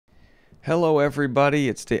Hello, everybody.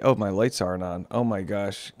 It's Dave. Oh, my lights aren't on. Oh my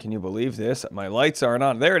gosh. Can you believe this? My lights aren't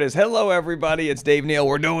on. There it is. Hello, everybody. It's Dave Neal.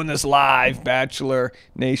 We're doing this live. Bachelor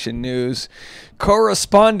Nation News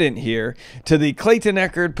correspondent here to the Clayton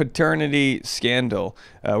Echard paternity scandal.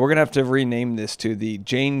 We're going to have to rename this to the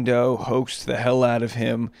Jane Doe hoaxed the hell out of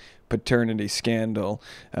him paternity scandal.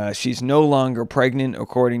 She's no longer pregnant,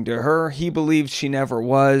 according to her. He believes she never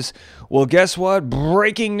was. Well, guess what?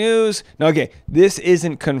 Breaking news. Now, okay, this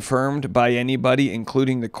isn't confirmed by anybody,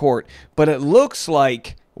 including the court, but it looks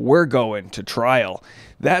like we're going to trial.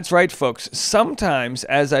 That's right, folks. Sometimes,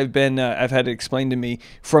 as I've had it explained to me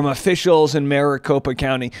from officials in Maricopa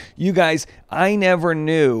County, you guys, I never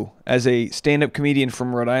knew as a stand-up comedian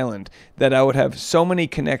from Rhode Island that I would have so many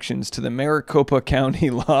connections to the Maricopa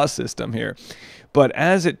County law system here. But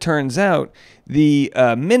as it turns out, the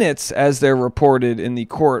minutes, as they're reported in the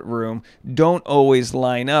courtroom, don't always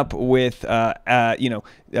line up with,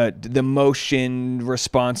 the motion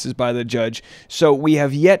responses by the judge. So we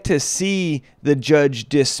have yet to see the judge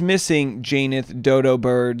dismissing Janeth Dodo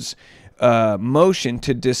Bird's motion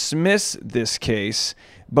to dismiss this case.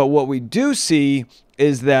 But what we do see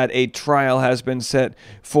is that a trial has been set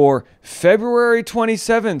for February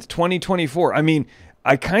 27th, 2024. I mean,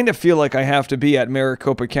 I kind of feel like I have to be at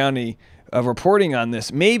Maricopa County reporting on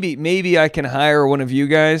this. Maybe I can hire one of you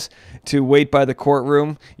guys to wait by the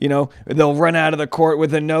courtroom. You know, they'll run out of the court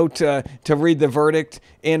with a note to read the verdict.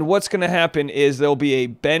 And what's going to happen is there'll be a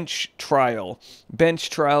bench trial. Bench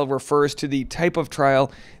trial refers to the type of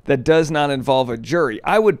trial that does not involve a jury.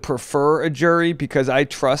 I would prefer a jury because I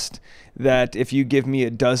trust that if you give me a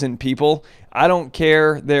dozen people, I don't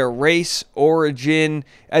care their race, origin,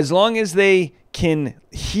 as long as they can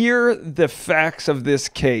hear the facts of this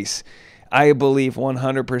case, I believe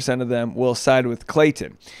 100% of them will side with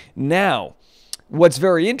Clayton. Now, what's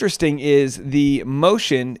very interesting is the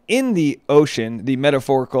motion in the ocean, the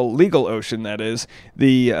metaphorical legal ocean, that is,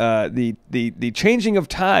 the changing of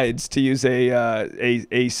tides, to use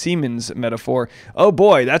a seaman's metaphor. Oh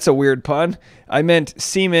boy, that's a weird pun. I meant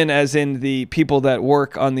seamen as in the people that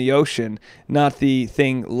work on the ocean, not the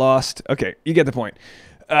thing lost. Okay, you get the point.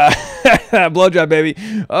 Blowjob, baby.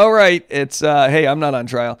 All right. It's, hey, I'm not on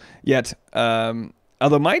trial yet.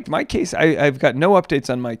 Although my case, I've got no updates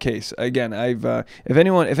on my case. Again,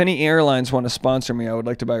 if any airlines want to sponsor me, I would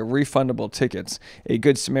like to buy refundable tickets. A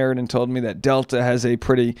Good Samaritan told me that Delta has a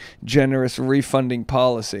pretty generous refunding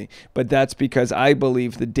policy, but that's because I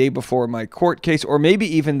believe the day before my court case, or maybe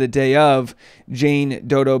even the day of, Jane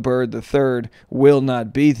Dodo Bird III will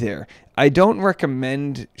not be there. I don't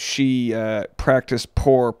recommend she practice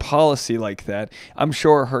poor policy like that. I'm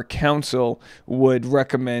sure her counsel would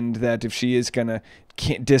recommend that if she is gonna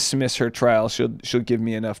can't dismiss her trial, she'll give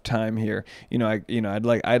me enough time here. I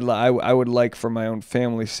would like for my own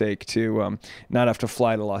family's sake to not have to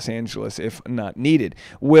fly to Los Angeles if not needed.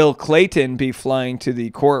 Will Clayton be flying to the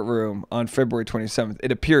courtroom on February 27th?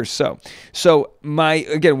 It appears so. So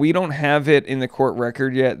again, we don't have it in the court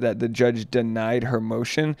record yet that the judge denied her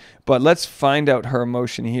motion, but let's find out her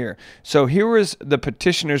motion here. So here was the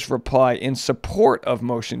petitioner's reply in support of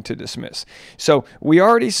motion to dismiss. So we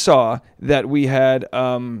already saw that we had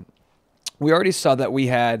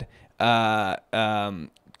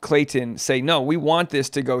Clayton say, no, we want this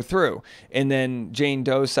to go through. And then Jane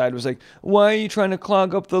Doe's side was like, why are you trying to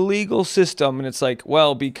clog up the legal system? And it's like,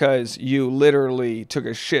 well, because you literally took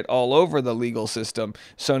a shit all over the legal system.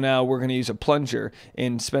 So now we're going to use a plunger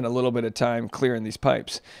and spend a little bit of time clearing these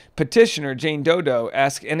pipes. Petitioner Jane Dodo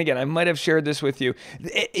asked, and again, I might have shared this with you.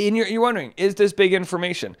 And you're wondering, is this big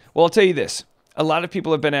information? Well, I'll tell you this. A lot of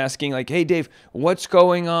people have been asking, like, hey, Dave, what's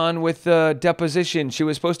going on with the deposition? She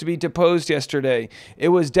was supposed to be deposed yesterday. It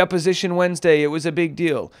was deposition Wednesday. It was a big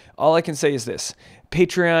deal. All I can say is this.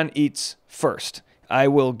 Patreon eats first. I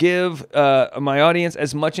will give my audience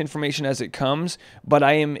as much information as it comes, but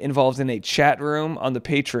I am involved in a chat room on the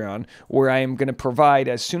Patreon where I am going to provide,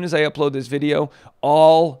 as soon as I upload this video,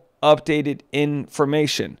 all updated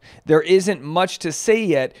information. There isn't much to say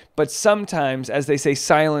yet, but sometimes, as they say,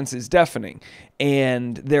 silence is deafening.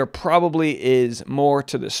 And there probably is more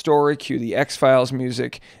to the story, cue the X-Files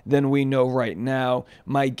music, than we know right now.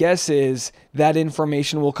 My guess is that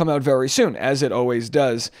information will come out very soon, as it always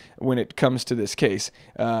does when it comes to this case.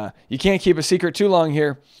 You can't keep a secret too long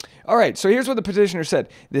here. All right, so here's what the petitioner said.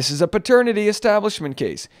 This is a paternity establishment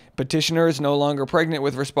case. Petitioner is no longer pregnant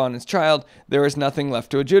with respondent's child. There is nothing left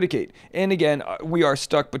to adjudicate. And again, we are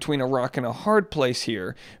stuck between a rock and a hard place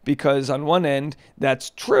here because on one end,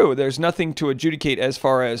 that's true. There's nothing to adjudicate as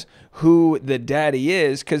far as who the daddy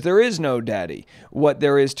is because there is no daddy. What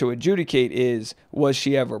there is to adjudicate is, was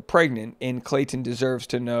she ever pregnant? And Clayton deserves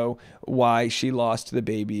to know why she lost the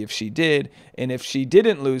baby if she did. And if she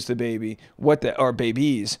didn't lose the baby, or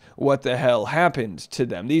babies, what the hell happened to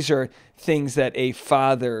them? These are things that a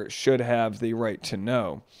father should have the right to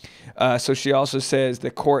know. So she also says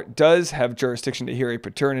the court does have jurisdiction to hear a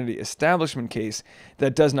paternity establishment case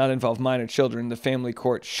that does not involve minor children. The family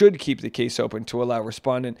court should keep the case open to allow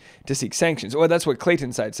respondent to seek sanctions. Well, that's what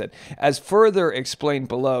Clayton's side said. As further explained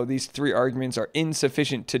below, these three arguments are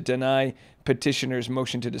insufficient to deny petitioner's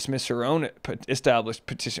motion to dismiss her own established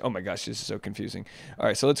petition. Oh my gosh, this is so confusing. All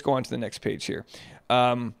right, so let's go on to the next page here.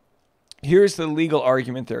 Here's the legal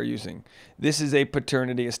argument they're using. This is a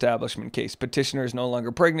paternity establishment case. Petitioner is no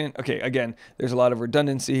longer pregnant. Okay, again, there's a lot of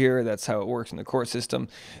redundancy here. That's how it works in the court system.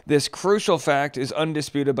 This crucial fact is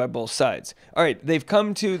undisputed by both sides. All right, they've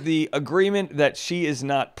come to the agreement that she is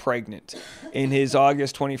not pregnant. In his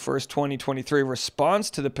August 21st, 2023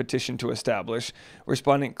 response to the petition to establish,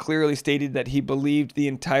 respondent clearly stated that he believed the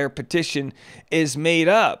entire petition is made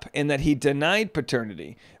up and that he denied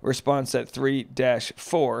paternity. Response at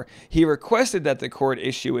 3-4, he requested that the court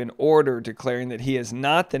issue an order declaring that he is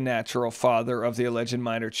not the natural father of the alleged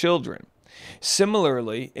minor children.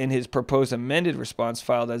 Similarly, in his proposed amended response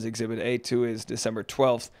filed as Exhibit A to his December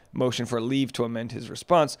 12th motion for leave to amend his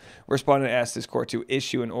response, respondent asked this court to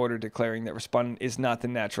issue an order declaring that respondent is not the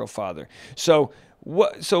natural father. So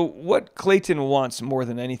what Clayton wants more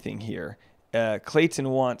than anything here, Clayton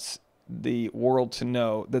wants the world to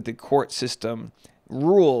know that the court system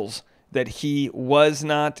rules that he was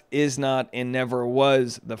not, is not, and never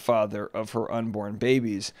was the father of her unborn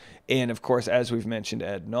babies. And of course, as we've mentioned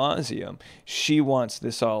ad nauseum, she wants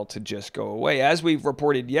this all to just go away. As we've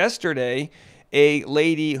reported yesterday, a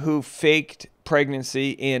lady who faked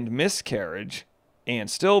pregnancy and miscarriage and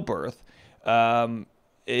stillbirth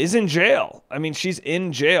is in jail. I mean, she's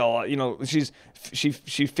in jail. You know, she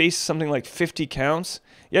faced something like 50 counts.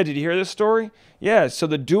 Yeah, did you hear this story? Yeah, so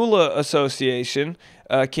the Doula Association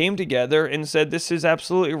came together and said this is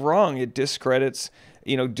absolutely wrong. It discredits,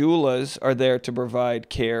 doulas are there to provide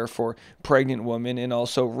care for pregnant women and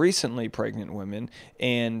also recently pregnant women.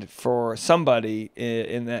 And for somebody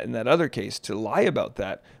in that other case to lie about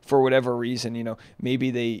that for whatever reason, maybe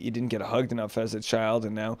you didn't get hugged enough as a child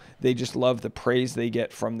and now they just love the praise they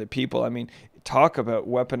get from the people. I mean, talk about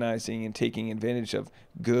weaponizing and taking advantage of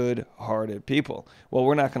good-hearted people. Well,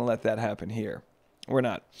 we're not going to let that happen here. We're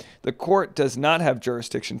not. The court does not have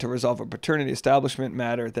jurisdiction to resolve a paternity establishment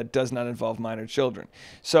matter that does not involve minor children.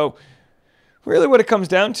 So really what it comes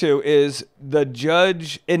down to is the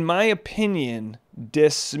judge, in my opinion,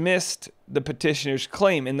 dismissed the petitioner's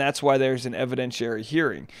claim, and that's why there's an evidentiary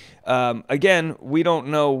hearing. Again, we don't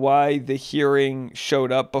know why the hearing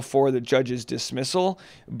showed up before the judge's dismissal,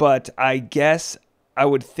 but I guess I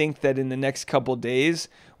would think that in the next couple days,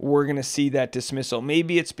 we're going to see that dismissal.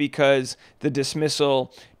 Maybe it's because the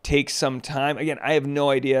dismissal takes some time. Again, I have no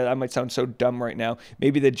idea. I might sound so dumb right now.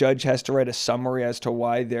 Maybe the judge has to write a summary as to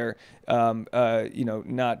why they're,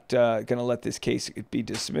 not going to let this case be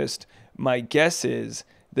dismissed. My guess is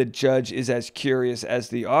the judge is as curious as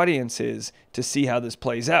the audience is to see how this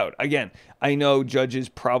plays out. Again, I know judges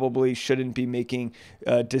probably shouldn't be making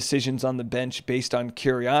decisions on the bench based on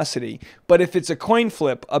curiosity, but if it's a coin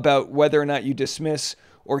flip about whether or not you dismiss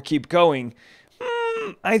or keep going,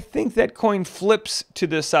 I think that coin flips to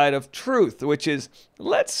the side of truth, which is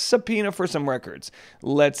let's subpoena for some records.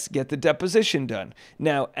 Let's get the deposition done.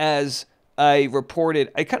 Now, as I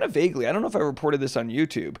reported, I kind of vaguely, I don't know if I reported this on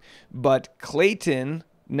YouTube, but Clayton,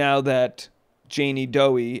 now that Janie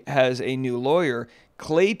Doe has a new lawyer,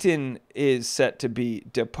 Clayton is set to be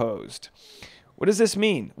deposed. What does this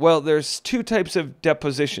mean? Well, there's two types of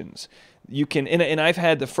depositions. You can, and I've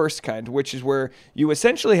had the first kind, which is where you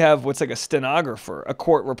essentially have what's like a stenographer, a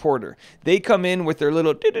court reporter. They come in with their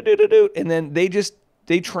little do-do-do-do-do, and then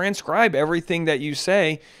they transcribe everything that you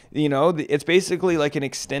say. It's basically like an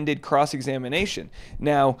extended cross-examination.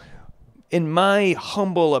 Now, in my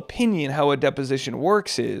humble opinion, how a deposition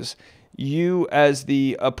works is you, as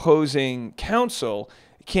the opposing counsel,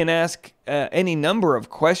 can ask any number of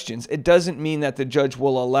questions. It doesn't mean that the judge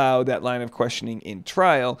will allow that line of questioning in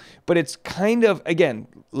trial, but it's kind of, again,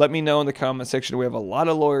 let me know in the comment section. We have a lot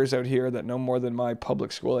of lawyers out here that know more than my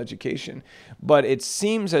public school education, but it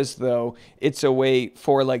seems as though it's a way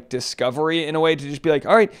for like discovery, in a way to just be like,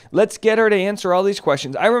 all right, let's get her to answer all these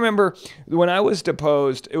questions. I remember when I was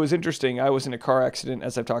deposed, it was interesting. I was in a car accident,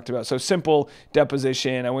 as I've talked about. So simple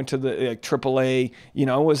deposition. I went to the like AAA,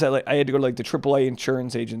 I had to go to like the AAA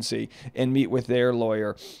insurance agency and meet with their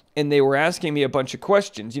lawyer. And they were asking me a bunch of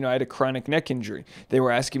questions. I had a chronic neck injury. They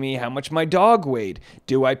were asking me how much my dog weighed.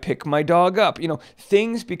 Do I pick my dog up?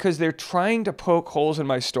 Things, because they're trying to poke holes in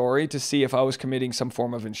my story to see if I was committing some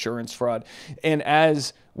form of insurance fraud. And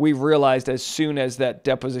as we realized, as soon as that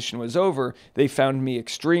deposition was over, they found me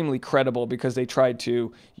extremely credible because they tried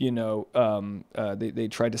to, they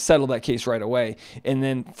tried to settle that case right away. And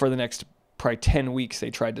then for the next probably 10 weeks, they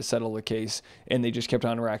tried to settle the case, and they just kept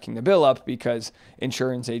on racking the bill up because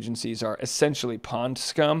insurance agencies are essentially pond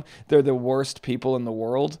scum. They're the worst people in the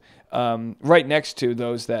world, right next to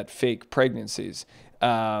those that fake pregnancies.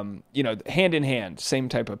 Hand in hand, same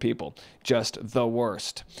type of people, just the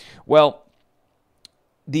worst. Well,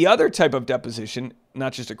 the other type of deposition,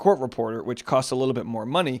 not just a court reporter, which costs a little bit more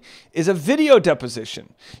money, is a video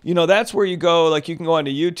deposition. That's where you go, like you can go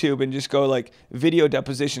onto YouTube and just go like video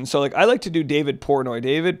deposition. So like I like to do David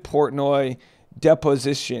Portnoy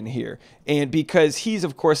deposition here. And because he's,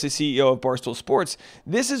 of course, the CEO of Barstool Sports,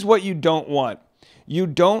 this is what you don't want. You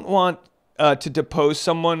don't want to depose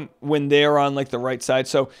someone when they're on like the right side.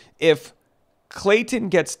 So if Clayton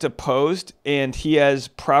gets deposed and he has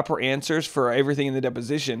proper answers for everything in the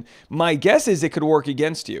deposition, my guess is it could work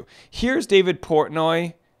against you. Here's David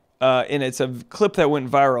Portnoy, and it's a clip that went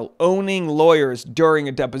viral, owning lawyers during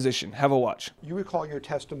a deposition. Have a watch. You recall your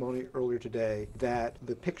testimony earlier today that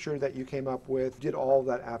the picture that you came up with did all of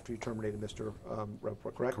that after you terminated Mr.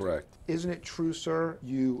 Rappaport, correct? Correct. Isn't it true, sir,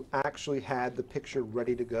 you actually had the picture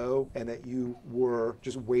ready to go and that you were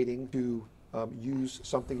just waiting to use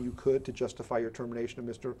something you could to justify your termination of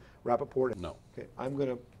Mr. Rappaport? No. Okay, I'm going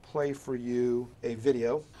to play for you a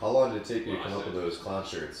video. How long did it take you to come up with those clown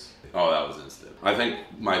shirts? Oh, that was instant. I think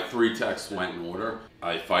my 3 texts went in order.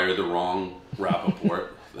 I fired the wrong Rappaport,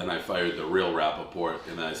 then I fired the real Rappaport,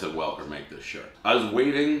 and then I said, Welker, make this shirt. I was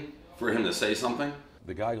waiting for him to say something.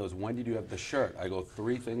 The guy goes, when did you have the shirt? I go,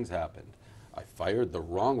 3 things happened. I fired the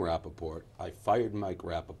wrong Rappaport. I fired Mike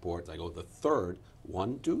Rappaport. I go, the third,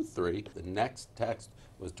 1, 2, 3. The next text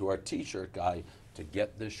was to our t-shirt guy to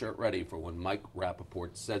get this shirt ready for when Mike Rappaport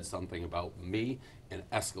said something about me and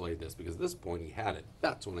escalate this, because at this point he had it.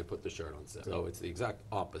 That's when I put the shirt on sale. So it's the exact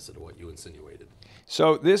opposite of what you insinuated.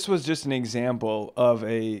 So this was just an example of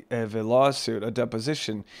a lawsuit, a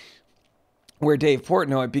deposition, where Dave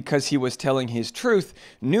Portnoy, because he was telling his truth,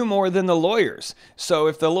 knew more than the lawyers. So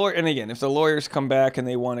if the lawyers come back and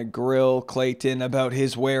they want to grill Clayton about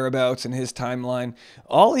his whereabouts and his timeline,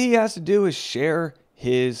 all he has to do is share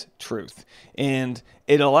his truth. And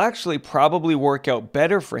it'll actually probably work out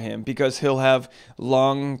better for him because he'll have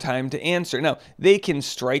long time to answer. Now, they can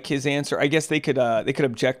strike his answer. I guess they could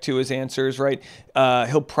object to his answers, right?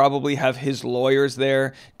 He'll probably have his lawyers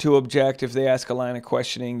there to object if they ask a line of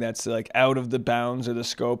questioning that's like out of the bounds or the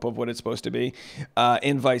scope of what it's supposed to be,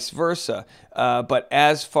 and vice versa. But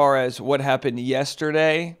as far as what happened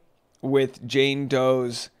yesterday with Jane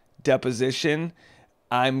Doe's deposition,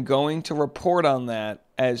 I'm going to report on that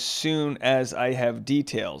as soon as I have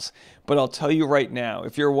details. But I'll tell you right now,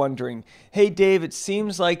 if you're wondering, hey, Dave, it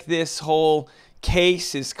seems like this whole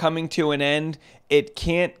case is coming to an end. It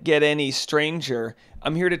can't get any stranger.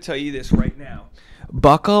 I'm here to tell you this right now.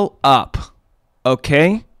 Buckle up,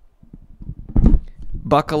 okay?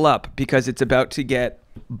 Buckle up, because it's about to get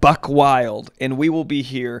buck wild, and we will be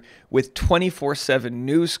here with 24/7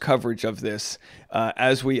 news coverage of this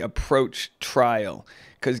as we approach trial.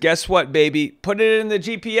 Because guess what, baby? Put it in the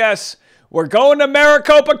GPS. We're going to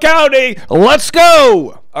Maricopa County. Let's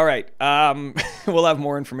go. All right. We'll have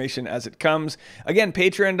more information as it comes. Again,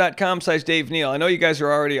 patreon.com/Dave Neal. I know you guys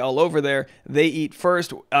are already all over there. They eat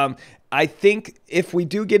first. I think if we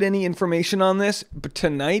do get any information on this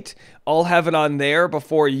tonight, I'll have it on there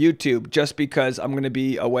before YouTube, just because I'm going to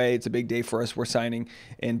be away. It's a big day for us. We're signing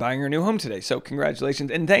and buying our new home today. So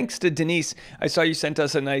congratulations. And thanks to Denise. I saw you sent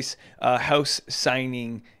us a nice house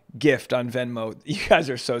signing gift on Venmo. You guys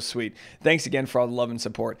are so sweet. Thanks again for all the love and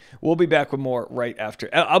support. We'll be back with more right after.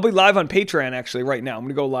 I'll be live on Patreon actually right now. I'm going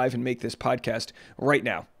to go live and make this podcast right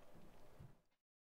now.